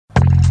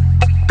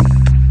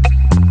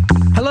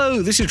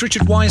Hello, this is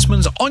Richard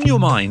Wiseman's On Your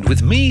Mind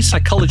with me,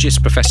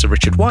 psychologist Professor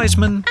Richard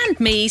Wiseman. And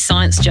me,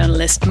 science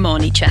journalist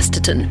Marnie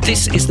Chesterton.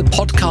 This is the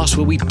podcast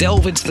where we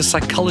delve into the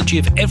psychology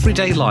of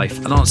everyday life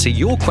and answer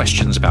your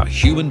questions about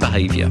human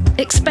behaviour.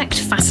 Expect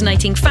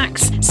fascinating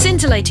facts,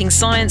 scintillating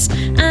science,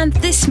 and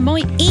this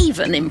might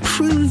even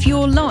improve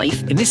your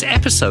life. In this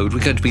episode,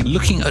 we're going to be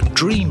looking at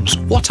dreams.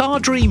 What are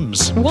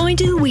dreams? Why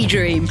do we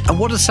dream? And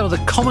what are some of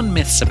the common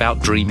myths about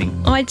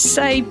dreaming? I'd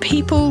say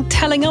people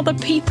telling other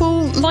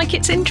people like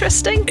it's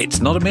interesting. It's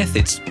not a myth,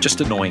 it's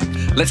just annoying.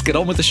 Let's get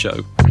on with the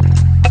show.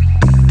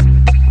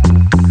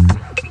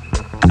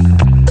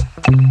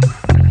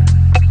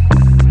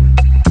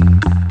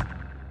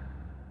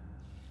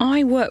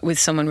 I work with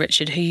someone,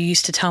 Richard, who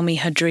used to tell me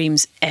her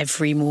dreams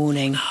every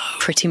morning,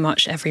 pretty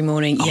much every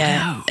morning. Oh,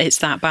 yeah, no. It's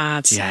that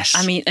bad. Yes.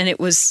 I mean, and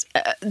it was,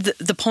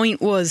 the point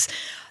was,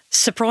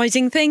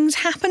 surprising things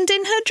happened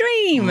in her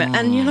dream.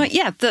 And you're like,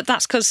 yeah,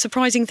 that's because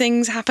surprising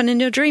things happen in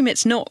your dream.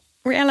 It's not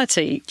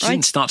reality, It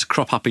didn't start to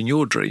crop up in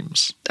your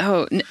dreams.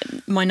 Oh,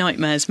 my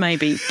nightmares,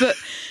 maybe. But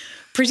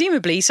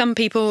presumably some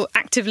people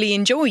actively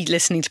enjoy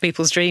listening to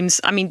people's dreams.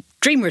 I mean,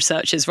 dream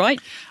researchers, right?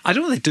 I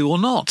don't know if they do or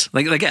not.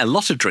 They get a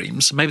lot of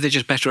dreams. Maybe they're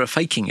just better at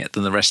faking it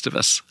than the rest of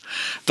us.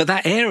 But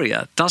that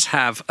area does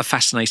have a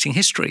fascinating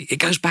history. It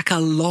goes back a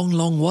long,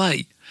 long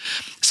way.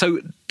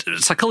 So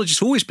psychologists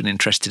have always been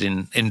interested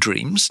in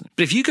dreams.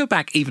 But if you go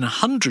back even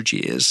 100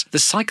 years, the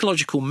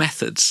psychological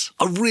methods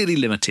are really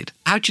limited.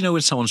 How do you know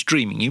when someone's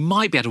dreaming? You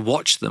might be able to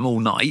watch them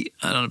all night.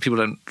 People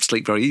don't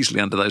sleep very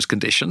easily under those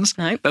conditions.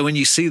 No. But when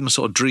you see them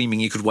sort of dreaming,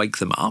 you could wake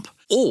them up.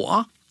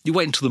 Or you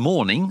wait until the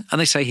morning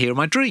and they say, here are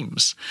my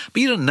dreams.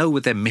 But you don't know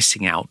whether they're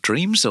missing out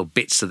dreams or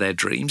bits of their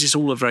dreams. It's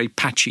all a very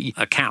patchy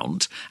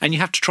account. And you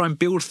have to try and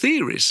build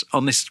theories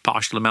on this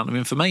partial amount of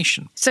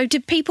information. So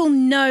did people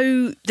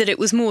know that it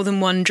was more than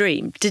one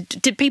dream?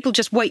 Did people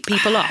just wake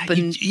people up?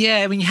 And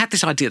Yeah, I mean, you had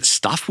this idea that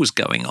stuff was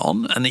going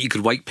on and that you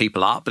could wake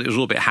people up, but it was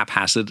all a bit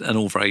haphazard and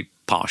all very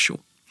partial.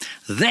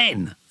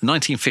 Then,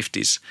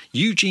 1950s,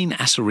 Eugene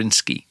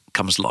Asorinsky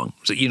comes along.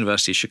 He was at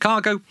University of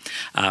Chicago,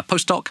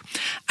 postdoc,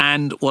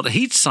 and what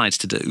he decides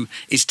to do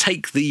is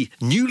take the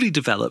newly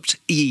developed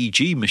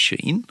EEG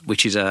machine,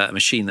 which is a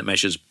machine that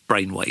measures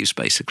brain waves,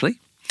 basically,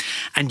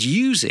 and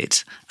use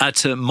it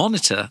to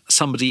monitor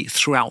somebody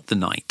throughout the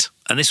night.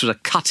 And this was a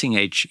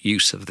cutting-edge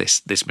use of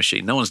this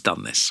machine. No one's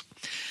done this.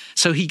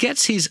 So he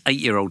gets his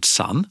 8-year-old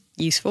son.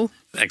 useful.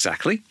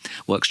 Exactly.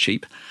 Works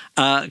cheap.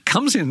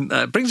 Comes in,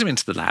 brings him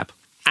into the lab,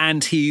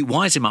 and he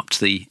wires him up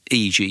to the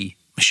EEG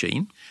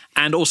machine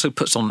and also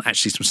puts on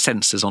actually some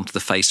sensors onto the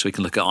face so he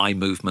can look at eye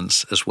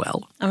movements as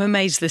well. I'm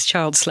amazed this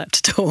child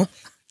slept at all.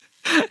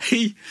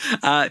 He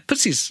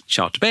puts his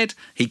child to bed,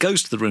 he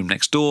goes to the room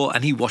next door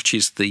and he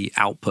watches the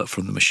output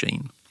from the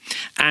machine.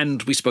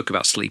 And we spoke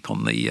about sleep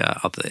on the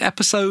other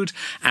episode,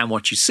 and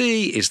what you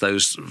see is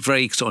those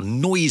very sort of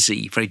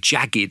noisy, very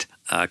jagged,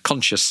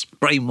 conscious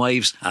brain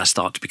waves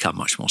start to become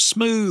much more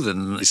smooth,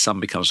 and his son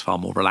becomes far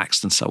more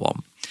relaxed and so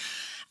on.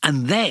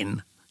 And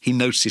then he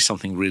notices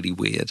something really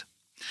weird.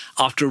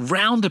 After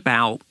around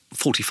about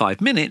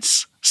 45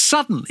 minutes,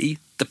 suddenly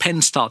the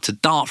pens start to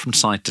dart from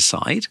side to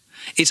side.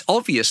 It's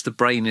obvious the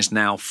brain is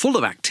now full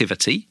of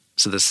activity.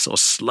 So the sort of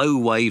slow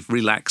wave,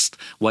 relaxed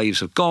waves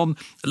have gone,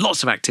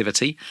 lots of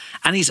activity.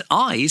 And his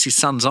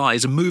son's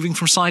eyes, are moving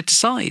from side to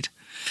side.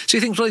 So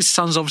he thinks, well, his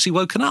son's obviously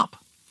woken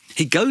up.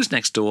 He goes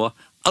next door,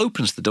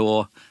 opens the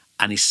door,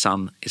 and his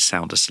son is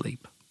sound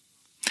asleep.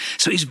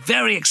 So he's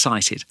very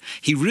excited.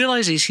 He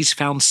realises he's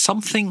found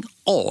something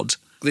odd.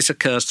 This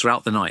occurs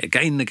throughout the night,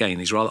 again and again,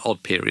 these rather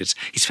odd periods.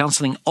 He's found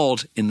something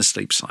odd in the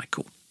sleep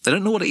cycle. They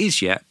don't know what it is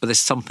yet, but there's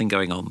something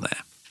going on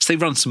there. So they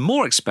run some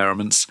more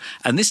experiments,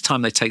 and this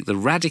time they take the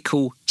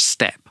radical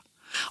step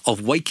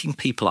of waking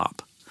people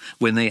up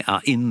when they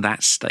are in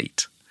that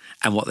state.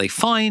 And what they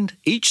find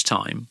each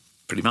time,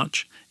 pretty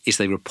much, is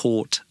they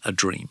report a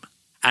dream.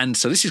 And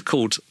so this is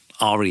called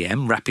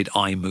REM, rapid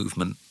eye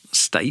movement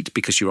state,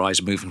 because your eyes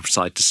are moving from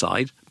side to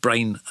side,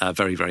 brain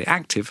very, very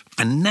active.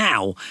 And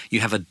now you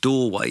have a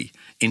doorway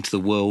into the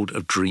world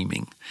of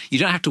dreaming. You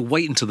don't have to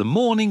wait until the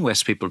morning where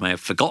people may have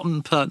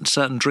forgotten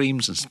certain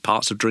dreams and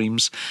parts of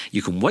dreams.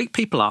 You can wake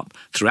people up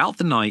throughout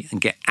the night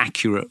and get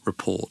accurate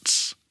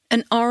reports.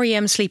 And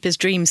REM sleep is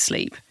dream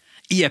sleep.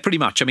 Yeah, pretty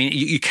much. I mean,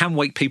 you can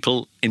wake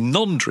people in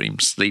non-dream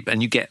sleep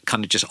and you get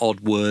kind of just odd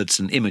words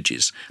and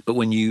images. But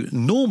when you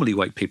normally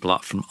wake people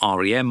up from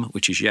REM,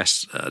 which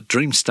is,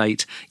 dream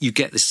state, you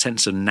get this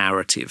sense of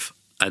narrative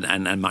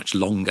and much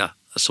longer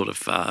sort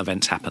of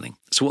events happening.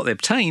 So what they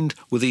obtained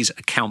were these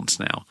accounts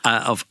now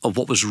of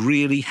what was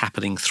really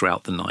happening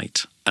throughout the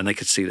night. And they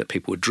could see that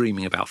people were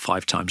dreaming about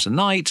 5 times a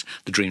night.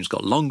 The dreams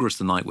got longer as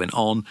the night went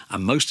on.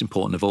 And most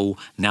important of all,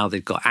 now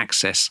they've got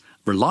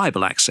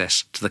reliable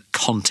access to the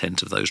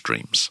content of those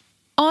dreams.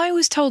 I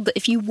was told that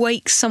if you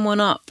wake someone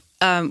up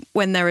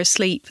when they're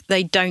asleep,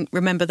 they don't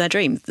remember their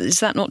dream. Is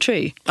that not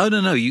true? Oh,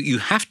 no. You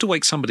have to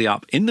wake somebody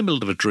up in the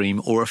middle of a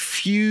dream or a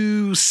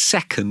few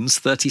seconds,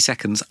 30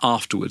 seconds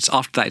afterwards.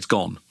 After that, it's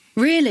gone.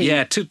 Really?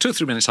 Yeah, 2 or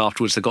 3 minutes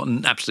afterwards, they've got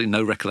absolutely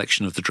no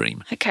recollection of the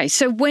dream. Okay,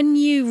 so when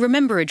you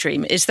remember a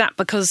dream, is that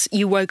because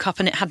you woke up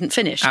and it hadn't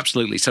finished?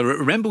 Absolutely. So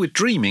remember with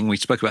dreaming, we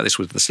spoke about this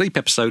with the sleep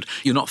episode,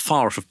 you're not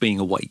far off of being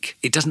awake.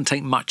 It doesn't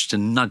take much to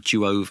nudge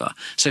you over.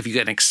 So if you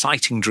get an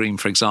exciting dream,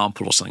 for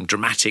example, or something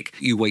dramatic,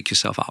 you wake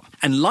yourself up.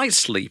 And light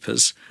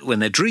sleepers, when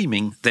they're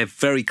dreaming, they're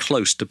very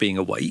close to being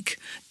awake.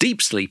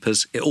 Deep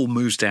sleepers, it all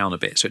moves down a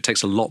bit, so it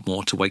takes a lot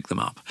more to wake them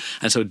up.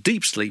 And so a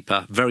deep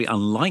sleeper, very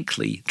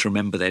unlikely to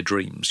remember their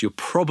dreams. You're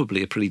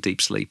probably a pretty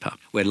deep sleeper,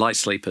 where light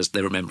sleepers,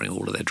 they're remembering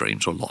all of their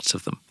dreams or lots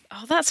of them.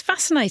 Oh, that's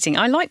fascinating.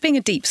 I like being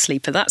a deep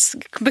sleeper. That's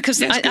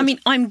because I mean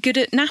I'm good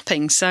at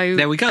napping. So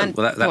there we go.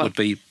 Well, that would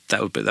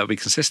be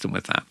consistent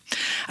with that.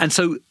 And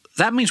so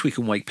that means we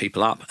can wake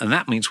people up, and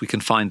that means we can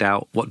find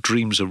out what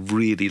dreams are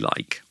really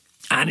like.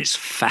 And it's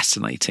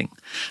fascinating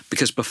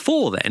because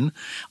before then,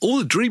 all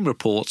the dream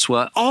reports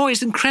were, oh,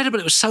 it's incredible.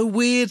 It was so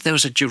weird. There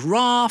was a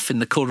giraffe in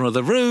the corner of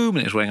the room and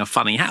it was wearing a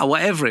funny hat or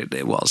whatever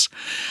it was.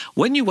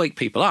 When you wake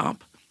people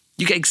up,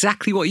 you get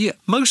exactly what you get.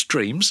 Most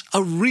dreams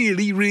are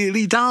really,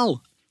 really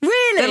dull.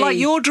 Really? They're like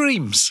your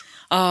dreams.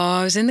 Oh,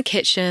 I was in the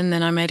kitchen,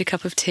 then I made a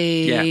cup of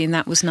tea, and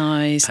that was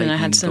nice. And I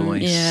had some,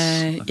 voice.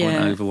 I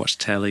went over,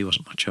 watched telly,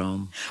 wasn't much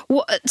on.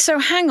 So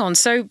hang on.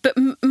 But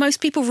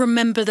most people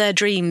remember their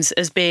dreams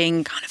as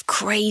being kind of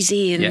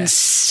crazy and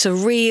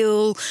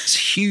surreal.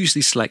 It's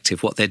hugely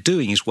selective. What they're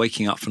doing is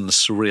waking up from the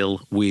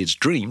surreal, weird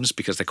dreams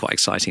because they're quite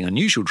exciting,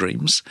 unusual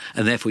dreams,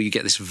 and therefore you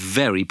get this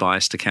very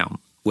biased account,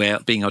 where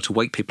being able to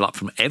wake people up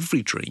from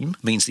every dream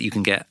means that you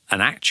can get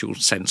an actual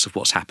sense of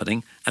what's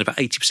happening, and about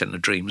 80%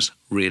 of dreams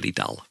really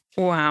dull.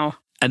 Wow.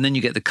 And then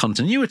you get the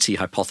continuity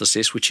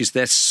hypothesis, which is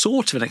they're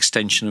sort of an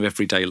extension of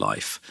everyday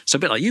life. So a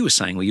bit like you were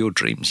saying with your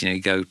dreams,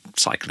 you go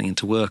cycling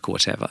into work or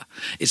whatever.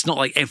 It's not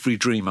like every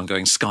dream I'm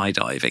going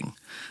skydiving,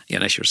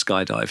 unless you're a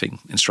skydiving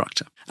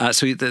instructor.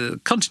 So the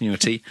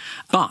continuity,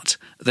 but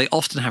they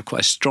often have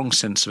quite a strong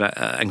sense of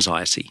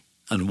anxiety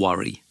and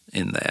worry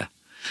in there.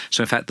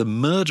 So in fact, the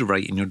murder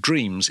rate in your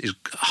dreams is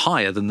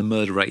higher than the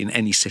murder rate in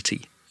any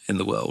city in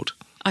the world.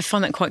 I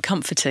find that quite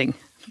comforting.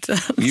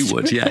 You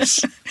would,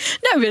 yes.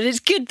 No, but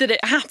it's good that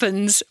it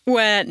happens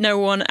where there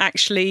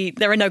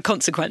are no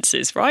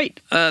consequences, right?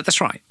 That's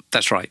right.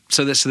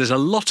 So there's a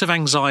lot of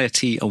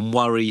anxiety and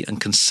worry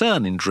and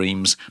concern in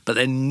dreams, but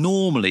they're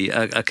normally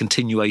a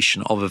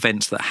continuation of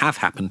events that have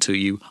happened to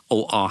you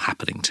or are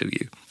happening to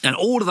you. And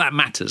all of that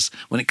matters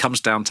when it comes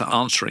down to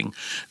answering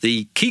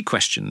the key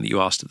question that you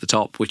asked at the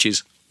top, which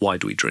is, why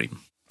do we dream?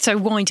 So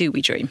why do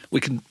we dream? We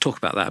can talk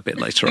about that a bit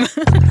later on.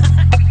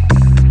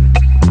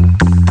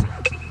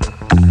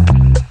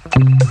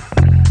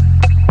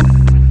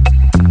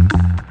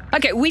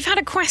 Okay, we've had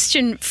a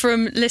question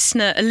from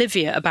listener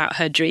Olivia about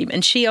her dream,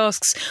 and she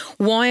asks,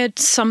 why are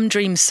some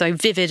dreams so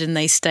vivid and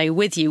they stay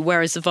with you,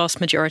 whereas the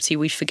vast majority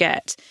we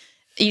forget?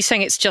 Are you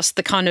saying it's just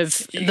the kind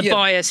of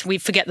bias, we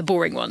forget the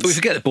boring ones? We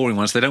forget the boring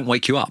ones, they don't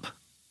wake you up.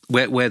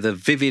 Where the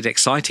vivid,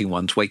 exciting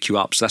ones wake you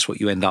up, so that's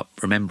what you end up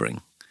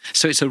remembering.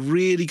 So it's a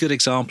really good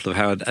example of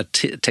how a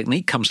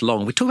technique comes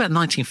along. We talk about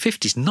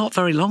 1950s, not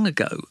very long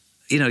ago.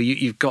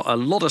 You've got a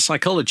lot of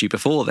psychology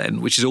before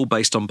then, which is all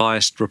based on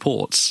biased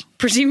reports.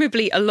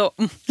 Presumably a lot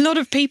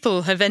of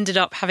people have ended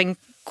up having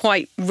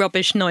quite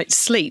rubbish night's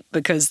sleep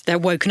because they're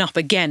woken up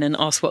again and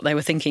asked what they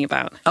were thinking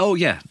about. Oh,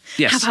 yeah.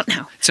 Yes. How about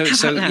now?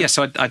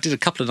 So I did a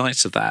couple of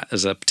nights of that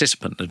as a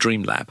participant in a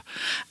dream lab.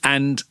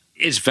 And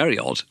it's very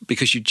odd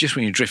because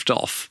when you drift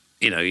off,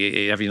 you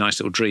have your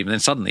nice little dream and then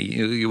suddenly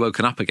you're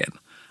woken up again.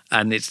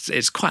 And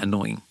it's quite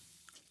annoying.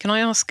 Can I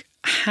ask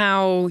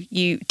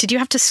did you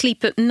have to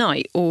sleep at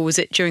night or was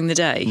it during the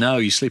day? No,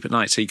 you sleep at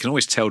night. So you can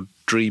always tell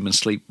dream and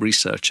sleep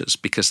researchers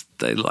because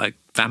they're like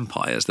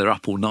vampires. They're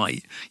up all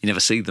night. You never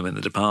see them in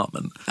the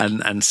department.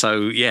 And so,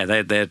 yeah,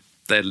 they're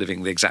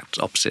living the exact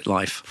opposite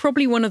life.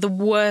 Probably one of the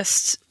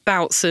worst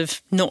bouts of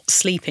not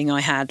sleeping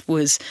I had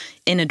was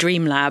in a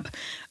dream lab.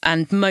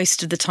 And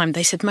most of the time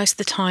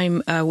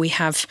we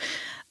have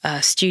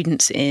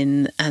students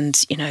in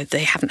and,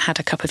 they haven't had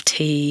a cup of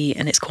tea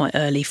and it's quite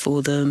early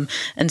for them.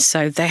 And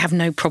so they have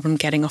no problem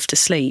getting off to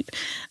sleep.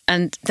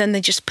 And then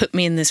they just put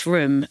me in this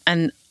room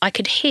and I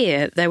could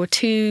hear there were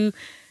two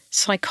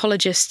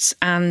psychologists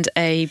and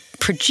a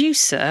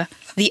producer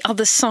the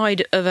other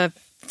side of a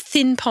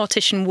thin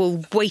partition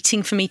wall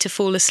waiting for me to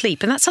fall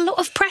asleep. And that's a lot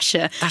of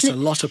pressure. That's a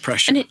lot of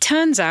pressure. And it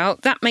turns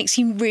out that makes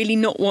you really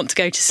not want to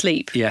go to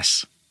sleep.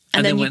 Yes.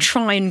 And then you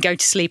try and go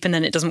to sleep and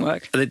then it doesn't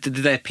work. Did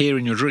they appear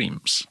in your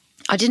dreams?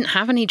 I didn't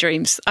have any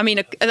dreams. I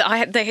mean,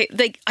 I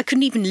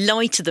couldn't even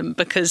lie to them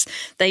because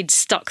they'd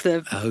stuck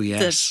the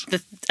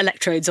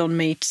electrodes on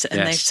me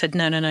and they said,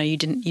 no, you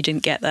didn't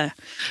get there.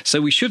 So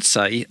we should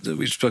say, that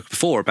we spoke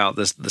before about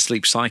the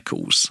sleep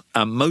cycles.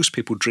 Most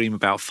people dream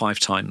about 5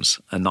 times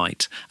a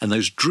night and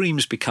those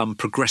dreams become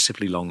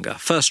progressively longer.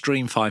 First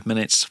dream, 5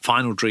 minutes,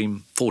 final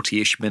dream,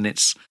 40-ish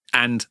minutes.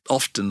 And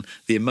often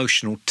the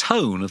emotional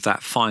tone of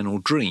that final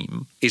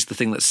dream is the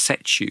thing that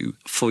sets you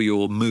for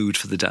your mood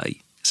for the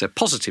day. So a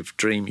positive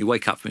dream, you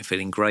wake up from it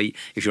feeling great.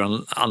 If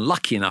you're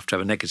unlucky enough to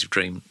have a negative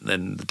dream,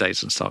 then the day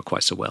doesn't start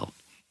quite so well.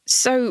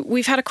 So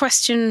we've had a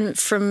question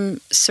from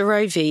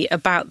Sarovi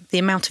about the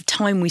amount of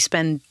time we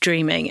spend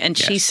dreaming. And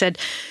she said,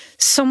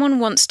 someone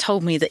once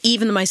told me that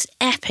even the most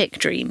epic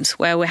dreams,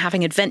 where we're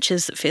having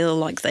adventures that feel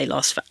like they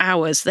last for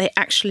hours, they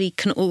actually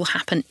can all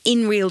happen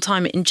in real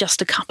time in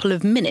just a couple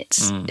of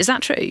minutes. Is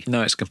that true?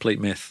 No, it's a complete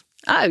myth.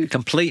 Oh.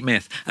 Complete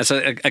myth. And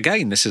so,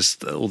 again, this is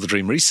all the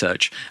dream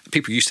research.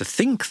 People used to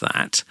think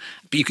that,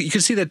 but you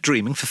can see they're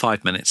dreaming for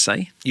 5 minutes,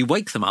 say. You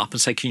wake them up and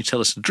say, can you tell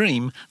us a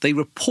dream? They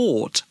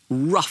report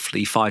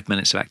roughly 5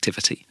 minutes of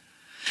activity.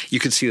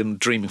 You can see them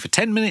dreaming for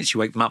 10 minutes. You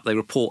wake them up, they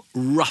report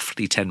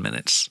roughly 10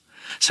 minutes.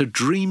 So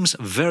dreams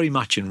very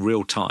much in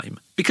real time.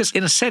 Because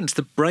in a sense,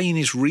 the brain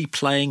is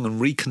replaying and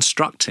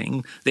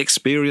reconstructing the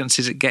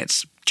experiences it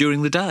gets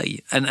during the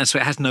day. And so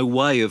it has no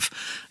way of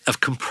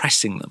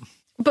compressing them.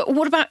 But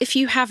what about if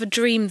you have a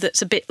dream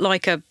that's a bit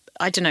like a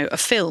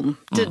film?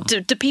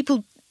 Do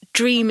people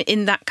dream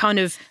in that kind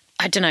of,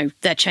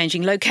 they're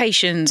changing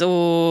locations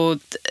or...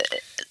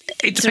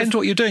 It depends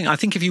what you're doing. I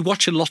think if you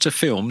watch a lot of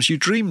films, you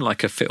dream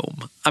like a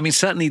film. I mean,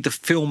 certainly the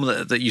film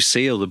that you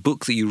see or the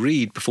book that you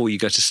read before you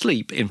go to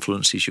sleep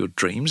influences your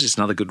dreams. It's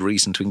another good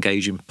reason to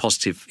engage in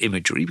positive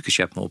imagery because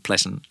you have more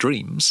pleasant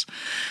dreams.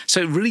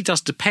 So it really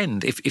does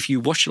depend. If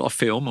you watch a lot of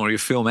film or you're a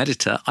film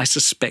editor, I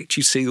suspect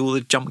you see all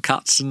the jump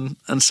cuts and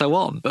so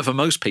on. But for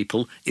most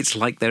people, it's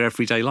like their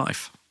everyday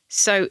life.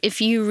 So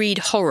if you read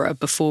horror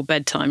before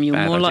bedtime,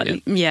 you're more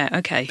likely... Yeah,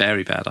 okay.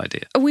 Very bad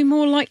idea. Are we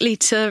more likely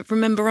to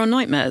remember our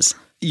nightmares?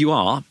 You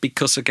are,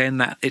 because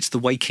again, it's the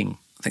waking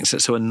thing.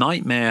 So a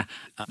nightmare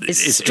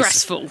is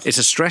stressful. It's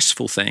a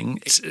stressful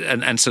thing,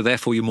 and so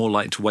therefore you're more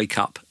likely to wake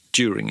up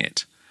during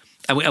it.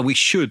 And we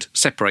should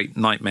separate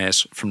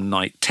nightmares from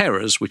night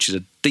terrors, which is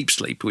a deep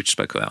sleep, which I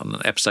spoke about in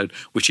an episode,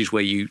 which is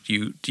where you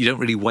don't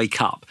really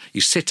wake up.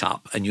 You sit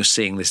up and you're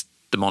seeing this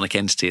demonic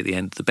entity at the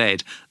end of the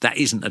bed. That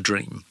isn't a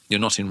dream.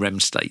 You're not in REM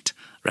state,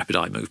 rapid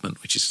eye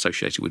movement, which is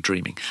associated with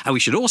dreaming. And we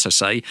should also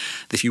say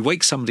that if you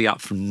wake somebody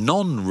up from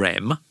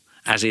non-REM,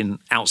 as in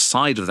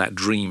outside of that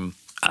dream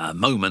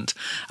moment,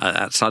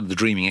 outside of the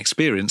dreaming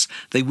experience,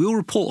 they will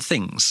report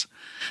things.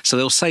 So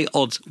they'll say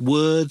odd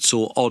words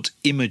or odd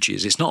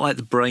images. It's not like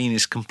the brain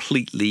is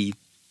completely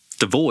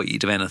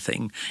devoid of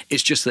anything.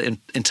 It's just that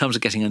in terms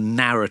of getting a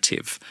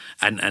narrative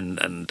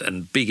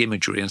and big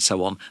imagery and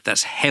so on,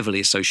 that's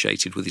heavily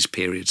associated with these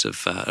periods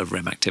of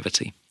REM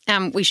activity.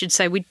 We should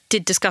say we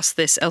did discuss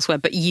this elsewhere,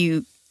 but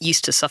you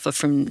used to suffer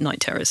from night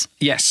terrors.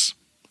 Yes,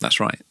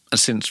 that's right. And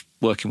since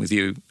working with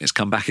you, it's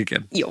come back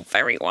again. You're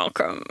very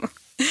welcome.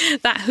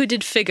 That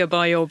hooded figure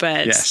by your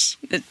bed. Yes.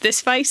 This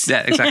face?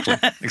 Yeah, exactly.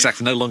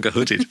 Exactly. No longer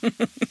hooded.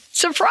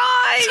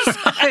 Surprise!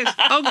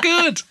 Oh,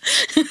 good.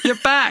 You're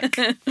back.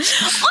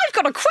 I've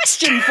got a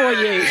question for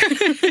you.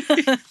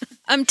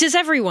 Does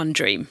everyone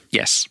dream?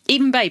 Yes.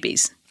 Even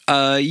babies?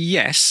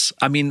 Yes.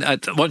 I mean,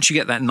 once you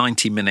get that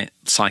 90-minute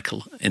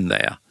cycle in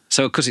there,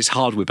 so because it's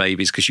hard with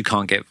babies because you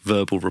can't get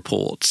verbal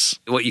reports,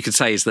 what you could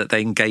say is that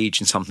they engage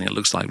in something that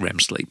looks like REM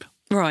sleep.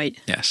 Right.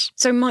 Yes.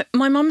 So my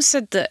mum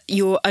said that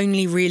you're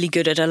only really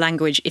good at a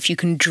language if you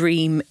can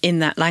dream in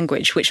that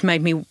language, which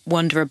made me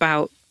wonder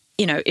about,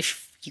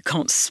 if you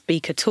can't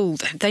speak at all,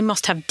 they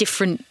must have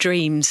different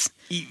dreams.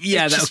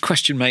 Yeah, that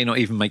question may not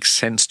even make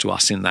sense to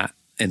us in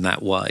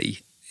that way.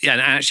 Yeah,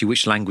 and actually,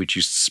 which language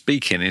you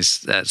speak in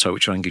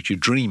which language you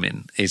dream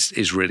in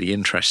is really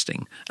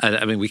interesting.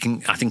 I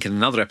mean, I think in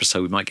another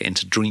episode we might get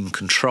into dream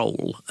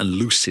control and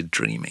lucid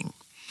dreaming.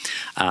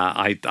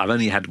 I've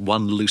only had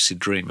one lucid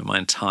dream in my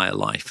entire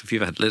life. If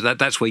you've had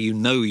that's where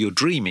you're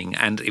dreaming,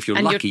 and if you're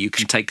lucky, you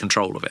can take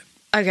control of it.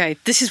 Okay,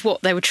 this is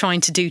what they were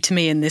trying to do to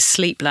me in this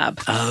sleep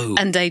lab. Oh,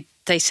 and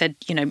they said,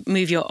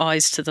 move your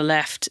eyes to the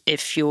left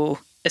if you're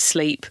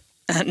asleep,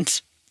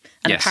 and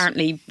yes.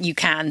 Apparently you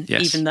can,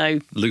 yes. Even though...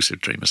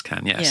 lucid dreamers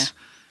can, yes. Yeah.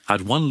 I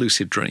had one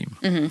lucid dream,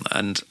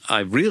 and I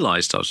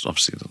realised I was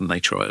obviously the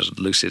nature I was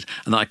lucid,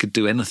 and that I could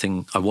do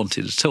anything I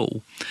wanted at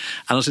all.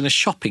 And I was in a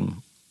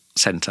shopping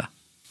centre.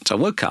 So I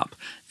woke up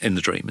in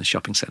the dream, in the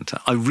shopping centre.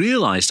 I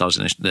realised I was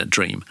in a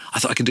dream. I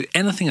thought I could do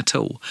anything at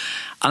all.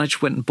 And I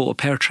just went and bought a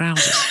pair of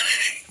trousers.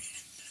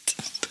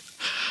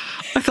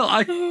 I thought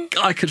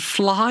I could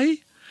fly,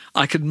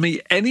 I could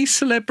meet any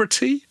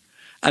celebrity,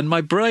 and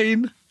my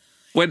brain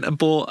went and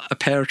bought a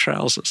pair of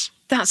trousers.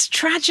 That's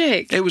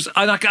tragic. It was,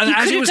 as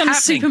it was happening, a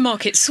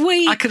supermarket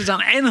sweep. I could have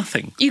done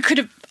anything. You could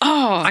have.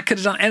 Oh, I could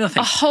have done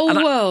anything. A whole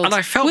world. And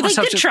I felt Were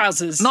myself. They good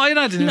trousers? No, I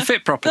didn't even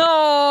fit properly.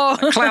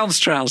 Oh, clown's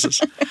trousers.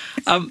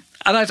 And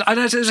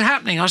as it was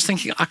happening, I was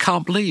thinking, I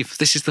can't believe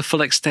this is the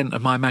full extent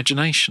of my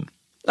imagination.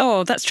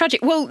 Oh, that's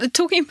tragic. Well,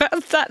 talking about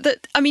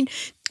that I mean,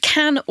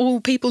 can all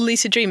people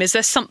lucid dream? Is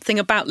there something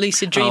about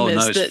lucid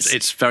dreamers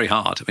it's very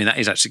hard. I mean, that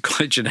is actually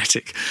quite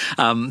genetic.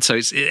 So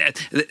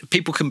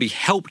people can be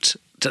helped,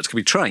 that can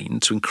be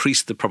trained to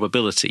increase the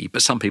probability,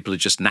 but some people are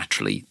just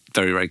naturally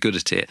very, very good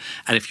at it.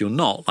 And if you're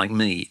not, like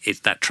me,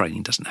 that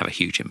training doesn't have a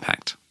huge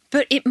impact.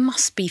 But it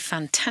must be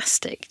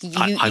fantastic.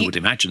 I would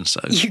imagine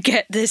so. You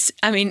get this.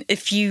 I mean,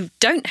 if you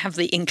don't have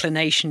the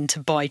inclination to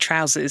buy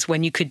trousers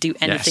when you could do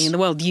anything in the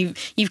world,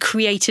 you've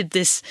created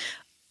this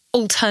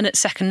alternate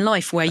second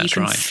life where you That's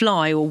can right.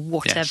 fly or Yes.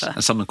 whatever.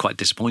 And someone quite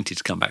disappointed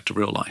to come back to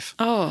real life.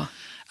 Oh,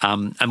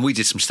 And we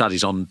did some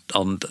studies on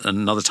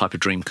another type of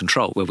dream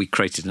control where we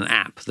created an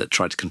app that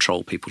tried to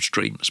control people's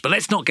dreams. But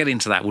let's not get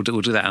into that. We'll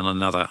do that on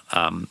another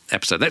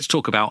episode. Let's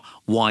talk about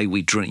why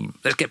we dream.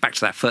 Let's get back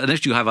to that first.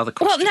 Unless you have other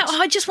questions. well,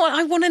 no,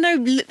 I want to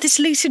know this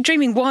lucid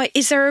dreaming. Why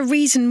is there a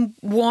reason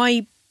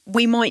why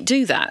we might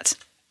do that?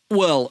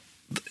 Well,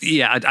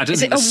 yeah, I don't Is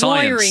think it the a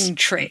science. wiring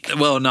trick?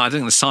 Well, no, I don't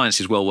think the science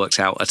is well worked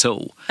out at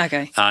all.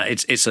 Okay.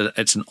 It's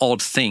an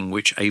odd thing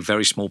which a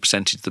very small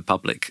percentage of the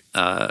public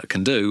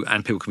can do,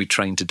 and people can be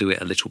trained to do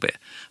it a little bit.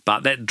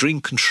 But that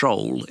dream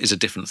control is a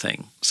different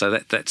thing.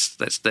 So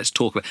let's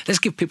talk about. Let's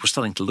give people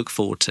something to look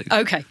forward to.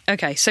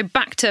 Okay. So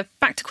back to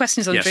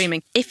questions on Yes.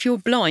 dreaming. If you're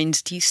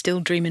blind, do you still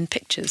dream in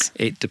pictures?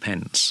 It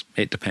depends.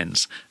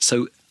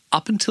 So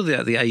up until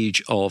the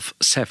age of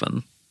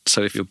 7.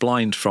 So if you're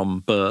blind from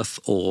birth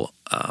or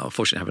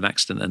unfortunately have an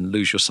accident and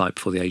lose your sight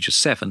before the age of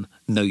 7,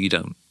 no, you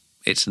don't.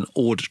 It's an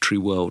auditory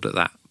world at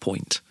that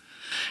point.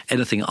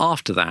 Anything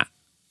after that,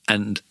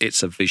 and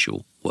it's a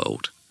visual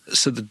world.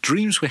 So the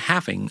dreams we're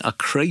having are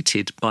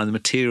created by the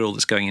material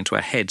that's going into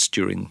our heads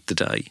during the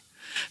day.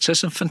 So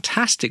some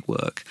fantastic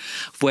work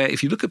where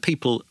if you look at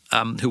people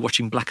who are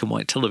watching black and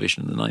white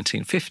television in the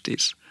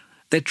 1950s,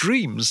 their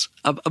dreams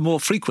are more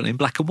frequently in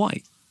black and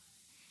white.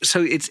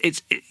 So it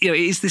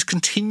is this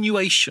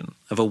continuation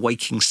of a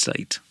waking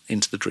state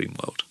into the dream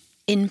world.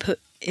 Input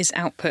is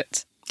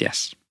output.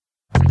 Yes.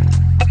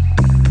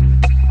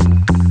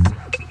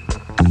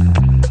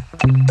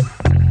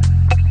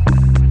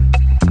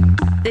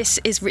 This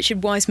is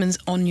Richard Wiseman's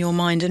On Your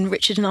Mind, and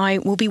Richard and I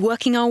will be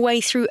working our way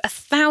through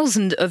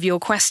 1,000 of your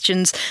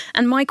questions.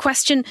 And my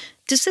question,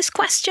 does this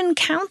question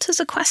count as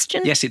a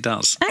question? Yes, it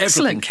does. Excellent.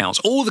 Everything counts.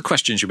 All the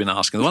questions you've been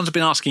asking, the ones I've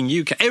been asking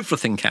you,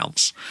 everything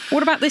counts.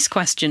 What about this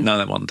question? No,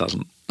 that one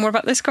doesn't. What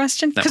about this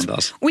question? That one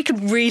does. We could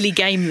really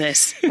game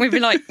this. We'd be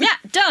like, yeah,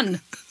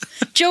 done.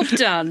 Job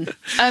done.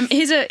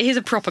 Here's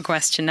a proper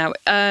question now.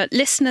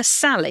 Listener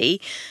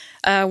Sally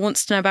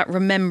wants to know about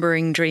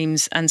remembering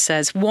dreams and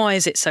says, why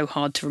is it so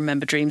hard to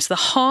remember dreams? The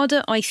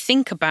harder I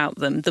think about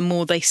them, the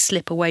more they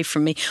slip away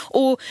from me.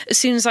 Or as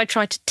soon as I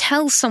try to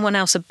tell someone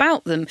else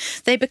about them,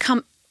 they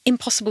become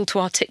impossible to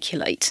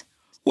articulate.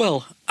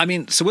 Well, I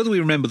mean, so whether we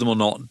remember them or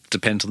not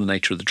depends on the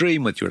nature of the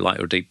dream, whether you're a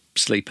light or a deep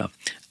sleeper.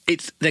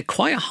 They're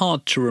quite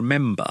hard to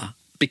remember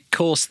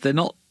because they're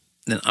not,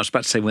 I was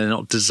about to say, they're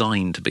not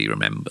designed to be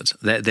remembered.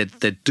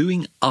 They're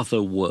doing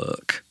other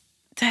work.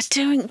 They're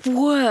doing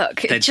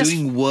work. They're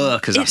doing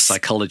work, as us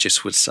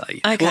psychologists would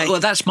say. Okay.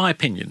 Well, that's my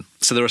opinion.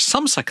 So there are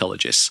some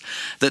psychologists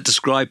that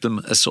describe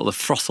them as sort of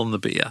froth on the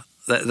beer.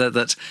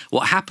 That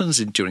what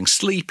happens during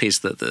sleep is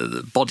that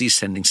the body's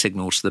sending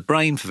signals to the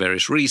brain for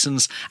various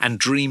reasons, and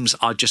dreams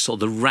are just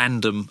sort of the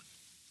random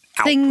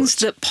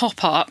things output. that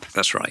pop up.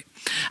 That's right.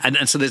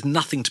 And so there's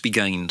nothing to be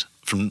gained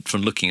from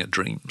looking at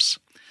dreams.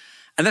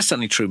 And that's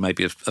certainly true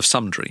maybe of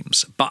some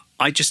dreams. But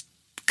I just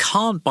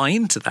can't buy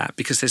into that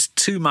because there's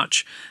too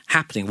much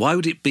happening. Why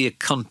would it be a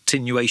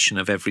continuation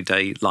of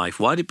everyday life?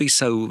 Why would it be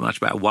so much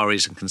about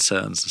worries and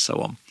concerns and so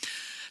on?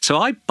 So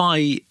I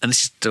buy, and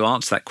this is to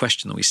answer that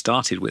question that we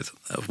started with,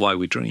 of why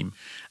we dream.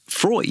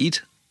 Freud,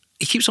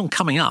 he keeps on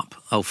coming up,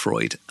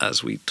 Freud,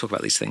 as we talk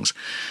about these things,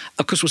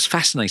 of course was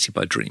fascinated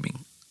by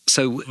dreaming.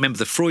 So remember,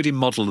 the Freudian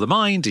model of the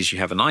mind is you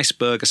have an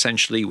iceberg,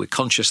 essentially. We're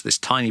conscious of this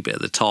tiny bit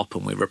at the top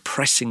and we're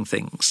repressing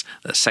things,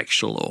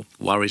 sexual or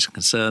worries and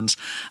concerns,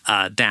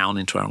 down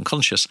into our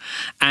unconscious.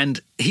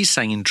 And he's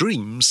saying in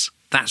dreams,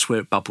 that's where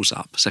it bubbles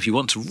up. So if you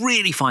want to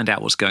really find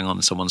out what's going on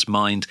in someone's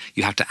mind,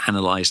 you have to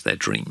analyse their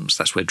dreams.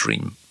 That's where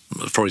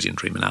Freudian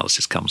dream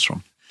analysis comes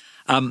from.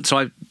 So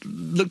I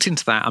looked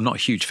into that. I'm not a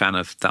huge fan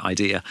of that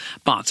idea.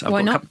 But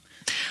Why not?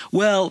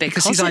 Well,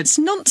 because it's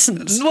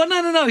nonsense. Well,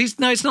 no,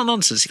 it's not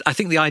nonsense. I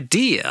think the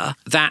idea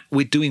that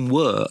we're doing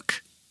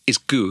work is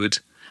good.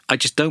 I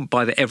just don't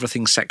buy that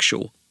everything's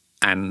sexual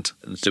and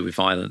to do with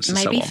violence and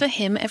so on. Maybe for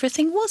him,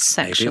 everything was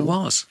sexual. Maybe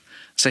it was.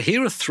 So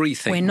here are 3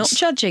 things. We're not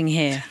judging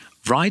here.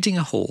 Riding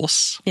a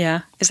horse.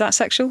 Yeah. Is that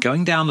sexual?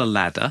 Going down a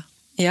ladder.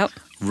 Yep.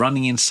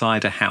 Running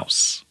inside a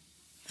house.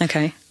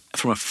 Okay.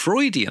 From a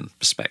Freudian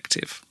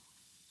perspective,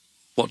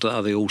 what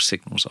are they all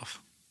signals of?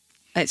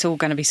 It's all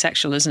going to be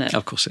sexual, isn't it?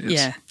 Of course it is.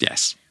 Yeah.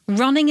 Yes.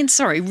 Running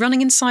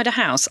inside a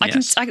house.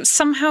 Yes. I can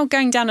somehow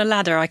going down a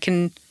ladder. I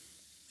can.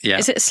 Yeah.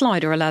 Is it a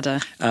slide or a ladder?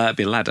 It'd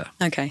be a ladder.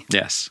 Okay.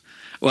 Yes.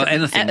 Well,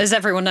 anything. As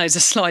everyone knows, a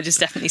slide is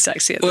definitely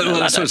sexier than a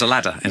ladder. So it's a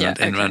ladder.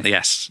 Okay.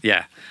 Yes.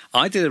 Yeah.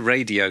 I did a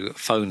radio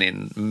phone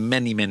in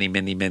many, many,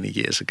 many, many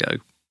years ago,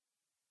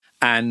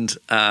 and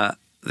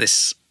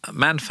this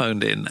man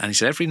phoned in, and he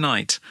said every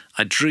night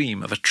I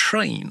dream of a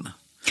train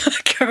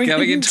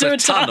going into a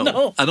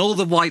tunnel and all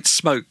the white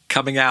smoke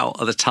coming out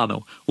of the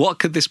tunnel. What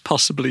could this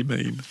possibly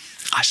mean?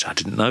 I said, I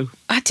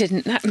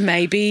didn't know.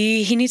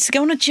 Maybe he needs to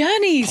go on a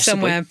journey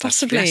somewhere,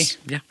 possibly. Yes,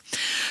 yeah.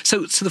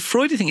 So the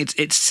Freudian thing,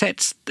 it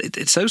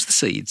sows the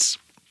seeds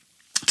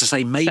to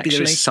say maybe Sexually.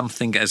 there is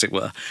something, as it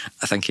were.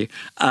 Thank you.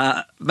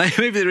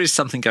 Maybe there is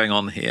something going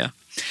on here.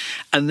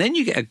 And then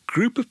you get a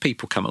group of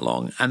people come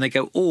along and they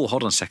go, oh,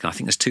 hold on a second, I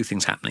think there's two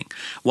things happening.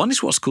 One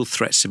is what's called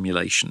threat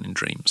simulation in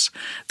dreams.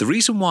 The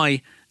reason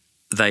why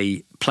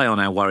they play on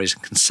our worries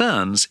and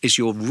concerns is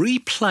you're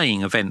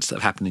replaying events that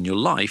have happened in your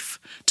life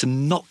to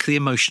knock the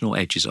emotional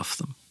edges off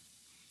them.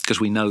 Because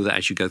we know that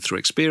as you go through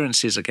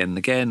experiences again and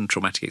again,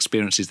 traumatic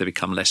experiences, they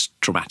become less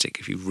traumatic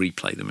if you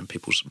replay them in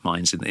people's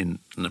minds in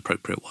an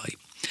appropriate way.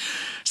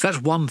 So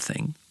that's one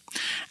thing.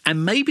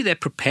 And maybe they're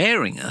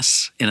preparing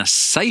us in a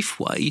safe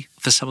way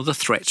for some of the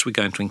threats we're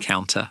going to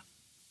encounter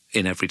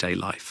in everyday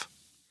life.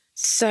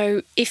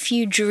 So if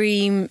you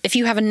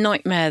have a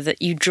nightmare that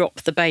you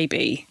drop the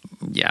baby,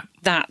 yeah,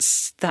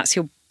 that's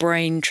your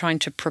brain trying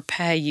to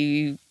prepare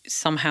you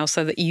somehow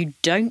so that you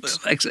don't.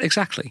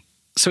 Exactly.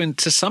 So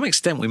to some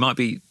extent, we might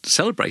be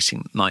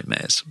celebrating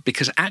nightmares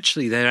because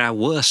actually they're our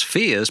worst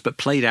fears, but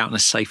played out in a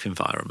safe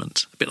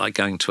environment, a bit like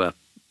going to a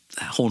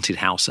haunted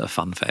house at a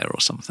fun fair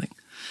or something.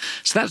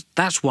 So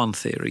that's one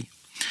theory.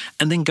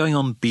 And then going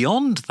on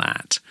beyond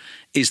that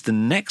is the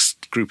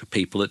next group of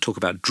people that talk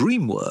about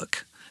dream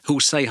work, who will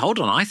say, hold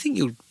on, I think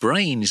your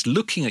brain is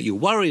looking at your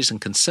worries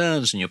and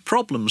concerns and your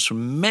problems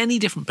from many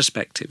different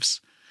perspectives.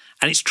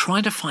 And it's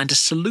trying to find a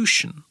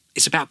solution.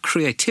 It's about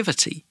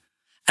creativity.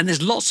 And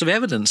there's lots of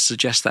evidence to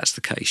suggest that's the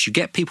case. You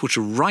get people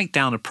to write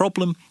down a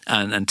problem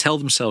and tell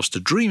themselves to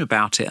dream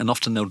about it, and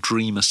often they'll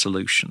dream a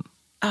solution.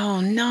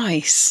 Oh,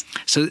 nice.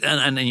 So,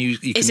 and you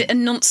can... Is it a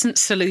nonsense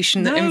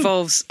solution that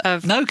involves...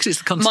 No, because it's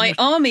the concept... My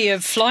army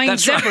of flying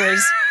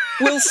zebras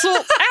will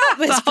sort out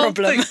this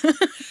problem.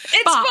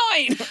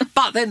 It's fine.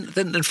 But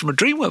then from a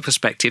DreamWorks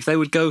perspective, they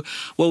would go,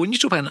 well, when you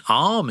talk about an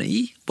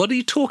army, what are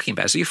you talking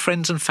about? So your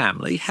friends and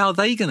family, how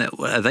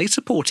are they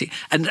supporting?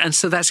 And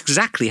so that's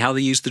exactly how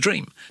they use the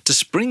dream, to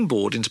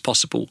springboard into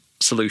possible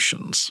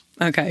solutions.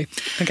 Okay.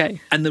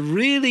 And the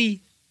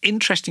really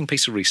interesting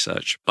piece of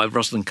research by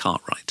Rosalind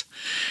Cartwright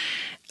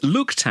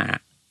looked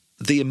at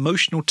the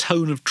emotional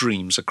tone of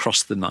dreams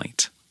across the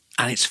night.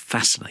 And it's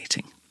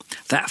fascinating.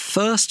 That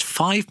first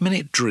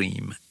 5-minute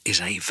dream is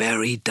a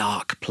very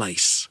dark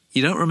place.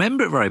 You don't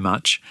remember it very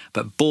much,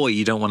 but boy,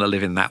 you don't want to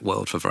live in that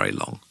world for very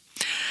long.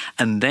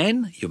 And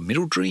then your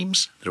middle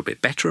dreams, a little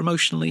bit better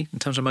emotionally in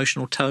terms of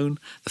emotional tone.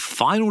 The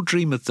final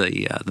dream of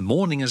the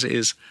morning, as it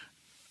is,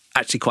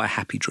 actually quite a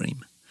happy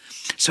dream.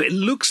 So it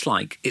looks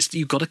like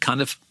you've got a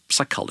kind of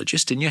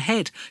psychologist in your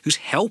head who's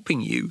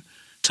helping you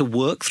to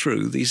work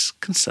through these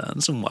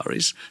concerns and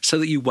worries so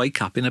that you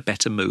wake up in a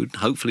better mood,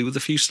 hopefully with a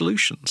few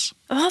solutions.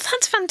 Oh,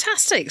 that's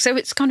fantastic. So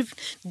it's kind of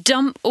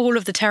dump all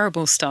of the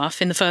terrible stuff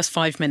in the first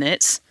 5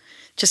 minutes,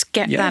 just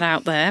get that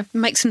out there,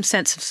 make some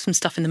sense of some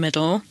stuff in the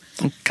middle.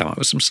 And come up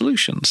with some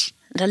solutions.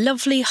 And a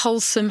lovely,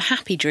 wholesome,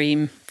 happy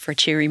dream for a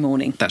cheery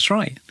morning. That's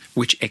right,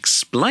 which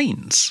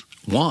explains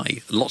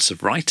why lots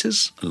of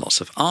writers and lots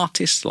of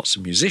artists, lots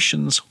of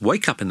musicians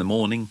wake up in the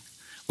morning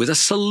with a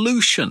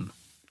solution.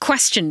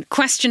 Question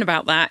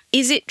about that.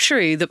 Is it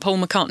true that Paul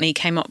McCartney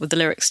came up with the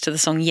lyrics to the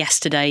song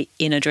Yesterday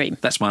in a dream?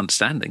 That's my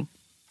understanding.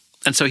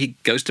 And so he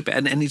goes to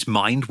bed and his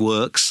mind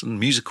works and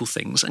musical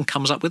things and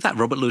comes up with that.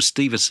 Robert Louis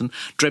Stevenson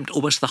dreamt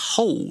almost the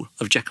whole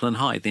of Jekyll and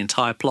Hyde, the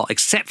entire plot,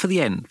 except for the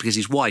end, because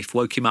his wife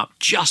woke him up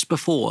just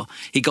before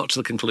he got to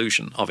the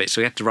conclusion of it. So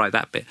he had to write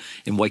that bit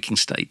in waking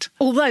state.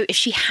 Although, if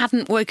she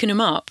hadn't woken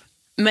him up,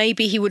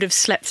 maybe he would have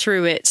slept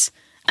through it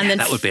and then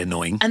that would be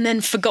annoying. And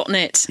then forgotten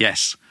it.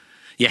 Yes.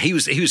 Yeah, he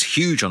was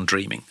huge on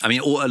dreaming. I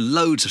mean,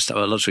 loads of stuff,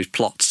 lots of his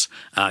plots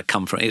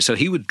come from it. So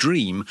he would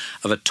dream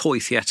of a toy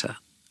theatre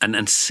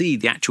and see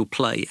the actual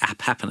play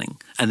happening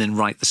and then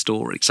write the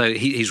story. So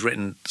he's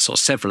written sort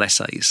of several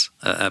essays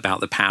about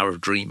the power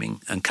of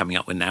dreaming and coming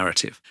up with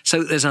narrative.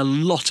 So there's a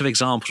lot of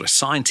examples where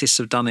scientists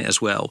have done it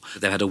as well.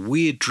 They've had a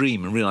weird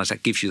dream and realised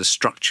that gives you the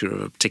structure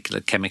of a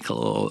particular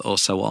chemical or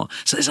so on.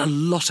 So there's a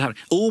lot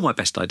happening. All my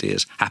best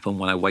ideas happen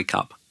when I wake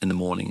up in the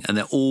morning, and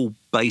they're all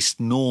based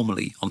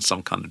normally on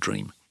some kind of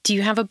dream. Do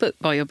you have a book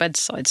by your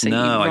bedside so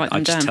no, you write them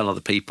I just down? tell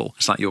other people.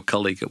 It's like your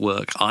colleague at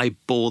work. I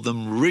bore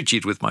them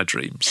rigid with my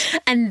dreams.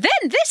 And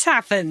then this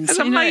happens. It's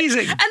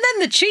amazing. And then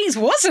the cheese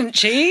wasn't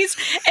cheese.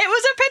 It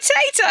was a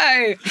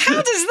potato.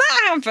 How does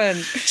that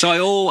happen?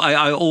 So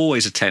I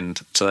always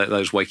attend to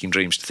those waking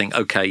dreams to think,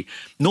 okay,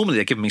 normally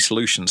they're giving me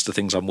solutions to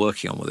things I'm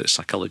working on, whether it's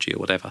psychology or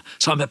whatever.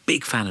 So I'm a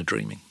big fan of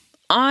dreaming.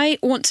 I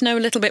want to know a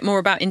little bit more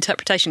about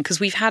interpretation because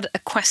we've had a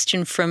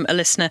question from a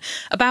listener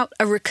about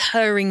a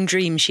recurring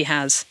dream she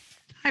has.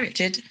 Hi,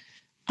 Richard.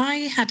 I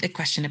had a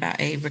question about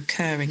a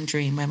recurring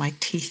dream where my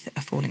teeth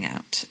are falling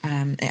out.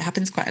 It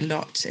happens quite a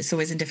lot. It's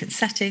always in different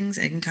settings.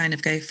 It can kind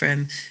of go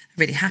from a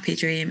really happy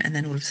dream and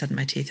then all of a sudden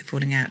my teeth are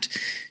falling out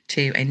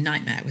to a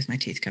nightmare with my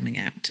teeth coming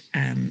out.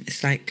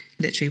 It's like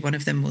literally one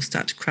of them will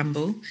start to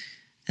crumble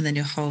and then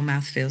your whole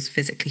mouth feels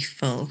physically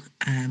full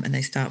and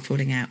they start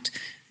falling out and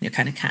you're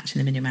kind of catching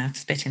them in your mouth,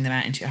 spitting them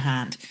out into your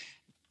hand.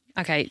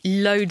 Okay,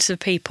 loads of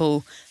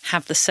people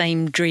have the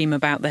same dream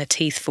about their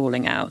teeth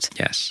falling out.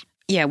 Yes.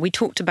 Yeah, we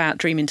talked about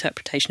dream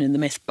interpretation in the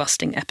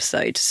myth-busting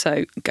episode,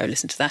 so go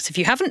listen to that if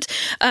you haven't.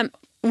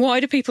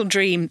 Why do people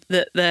dream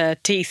that their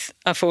teeth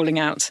are falling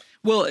out?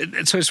 Well,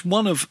 so it's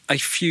one of a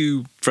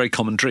few very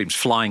common dreams.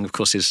 Flying, of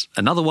course, is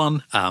another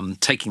one.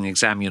 Taking an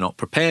exam you're not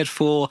prepared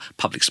for.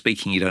 Public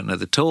speaking, you don't know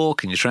the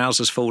talk, and your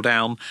trousers fall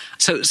down.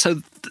 So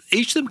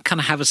each of them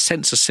kind of have a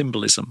sense of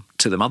symbolism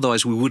to them.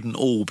 Otherwise, we wouldn't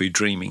all be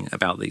dreaming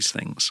about these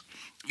things.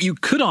 You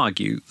could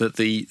argue that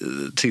the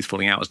teeth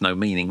falling out has no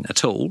meaning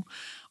at all.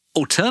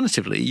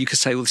 Alternatively, you could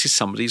say, well, this is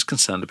somebody who's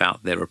concerned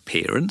about their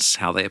appearance,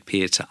 how they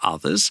appear to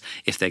others,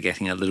 if they're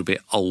getting a little bit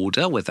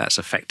older, whether that's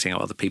affecting how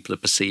other people are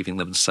perceiving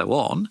them and so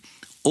on.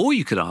 Or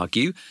you could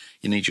argue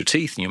you need your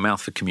teeth and your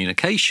mouth for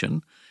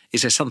communication.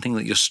 Is there something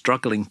that you're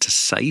struggling to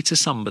say to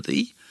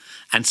somebody?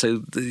 And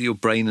so your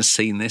brain has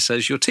seen this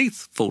as your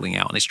teeth falling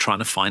out and is trying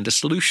to find a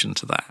solution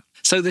to that.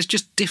 So there's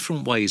just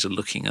different ways of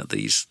looking at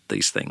these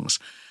things.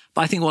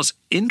 But I think what's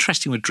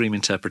interesting with dream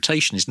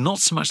interpretation is not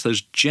so much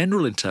those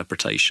general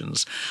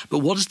interpretations, but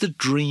what does the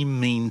dream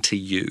mean to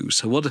you?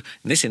 So what, in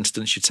this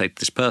instance, you'd say to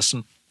this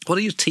person, what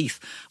are your teeth?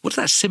 What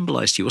does that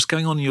symbolise to you? What's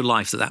going on in your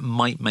life that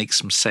might make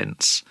some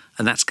sense?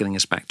 And that's getting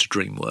us back to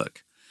dream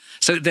work.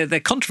 So they're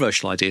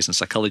controversial ideas in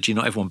psychology.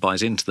 Not everyone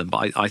buys into them,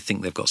 but I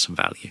think they've got some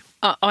value.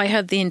 I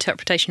heard the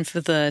interpretation for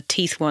the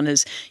teeth one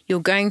as you're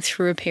going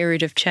through a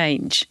period of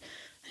change.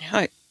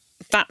 Oh,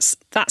 that's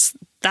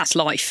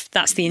life.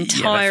 That's the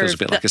entire... Yeah, that feels a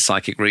bit like a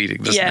psychic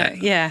reading, doesn't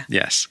it? Yeah.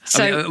 Yes.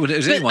 So, I mean,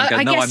 does anyone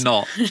go, no, I'm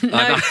not?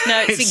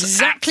 No, it's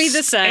exactly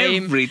the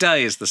same. Every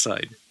day is the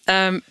same.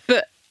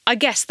 But I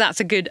guess that's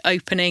a good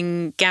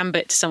opening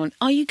gambit to someone.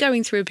 Are you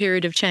going through a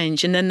period of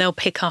change? And then they'll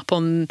pick up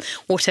on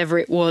whatever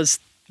it was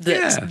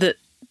that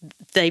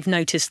they've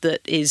noticed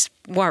that is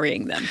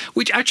worrying them.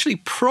 Which actually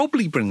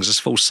probably brings us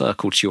full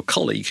circle to your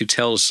colleague who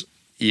tells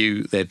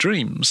you their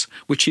dreams,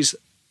 which is...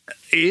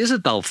 It is a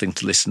dull thing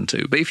to listen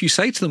to, but if you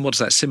say to them, what does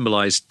that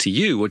symbolise to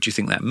you? What do you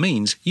think that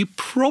means? You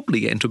probably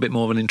get into a bit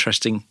more of an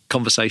interesting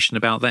conversation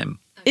about them.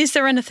 Is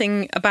there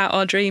anything about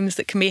our dreams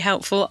that can be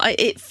helpful?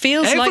 It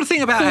feels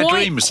everything about our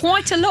dreams.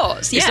 Quite a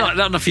lot. Yeah. It's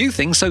not a few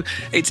things. So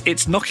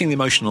it's knocking the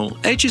emotional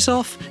edges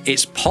off.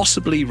 It's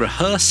possibly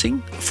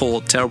rehearsing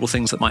for terrible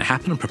things that might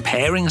happen and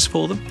preparing us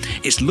for them.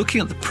 It's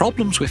looking at the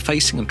problems we're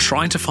facing and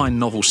trying to find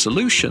novel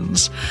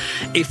solutions.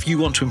 If you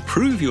want to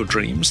improve your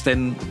dreams,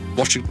 then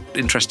watch an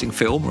interesting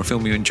film or a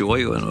film you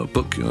enjoy or a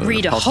book.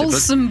 Read a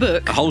wholesome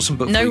book. A wholesome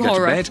book no before you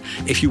horror. go to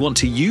bed. If you want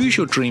to use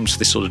your dreams for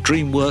this sort of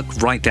dream work,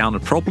 write down a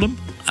problem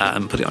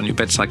and put it on your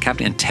bedside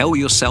cabinet and tell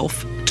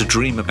yourself to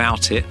dream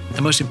about it.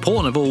 And most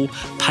important of all,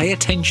 pay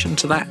attention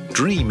to that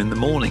dream in the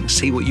morning.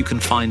 See what you can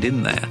find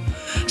in there.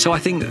 So I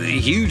think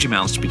huge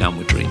amounts to be done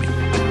with dreaming.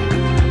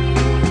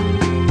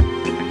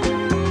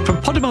 From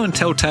Podimo and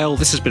Telltale,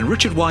 this has been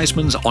Richard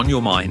Wiseman's On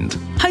Your Mind.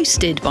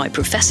 Hosted by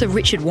Professor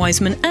Richard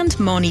Wiseman and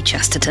Marnie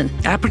Chesterton.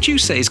 Our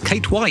producer is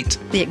Kate White.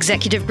 The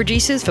executive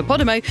producers for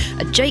Podimo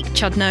are Jake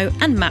Chudnow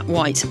and Matt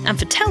White. And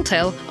for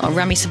Telltale are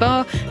Rami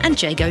Sabar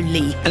and Jago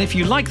Lee. And if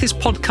you like this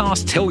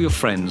podcast, tell your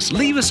friends.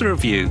 Leave us a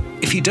review.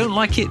 If you don't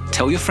like it,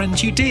 tell your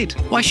friends you did.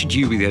 Why should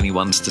you be the only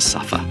ones to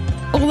suffer?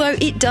 Although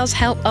it does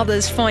help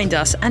others find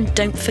us, and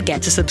don't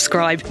forget to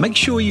subscribe. Make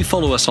sure you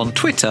follow us on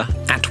Twitter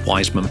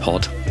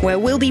 @WisemanPod, where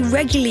we'll be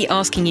regularly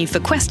asking you for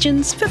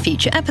questions for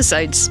future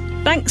episodes.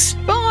 Thanks.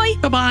 Bye.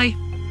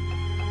 Bye-bye.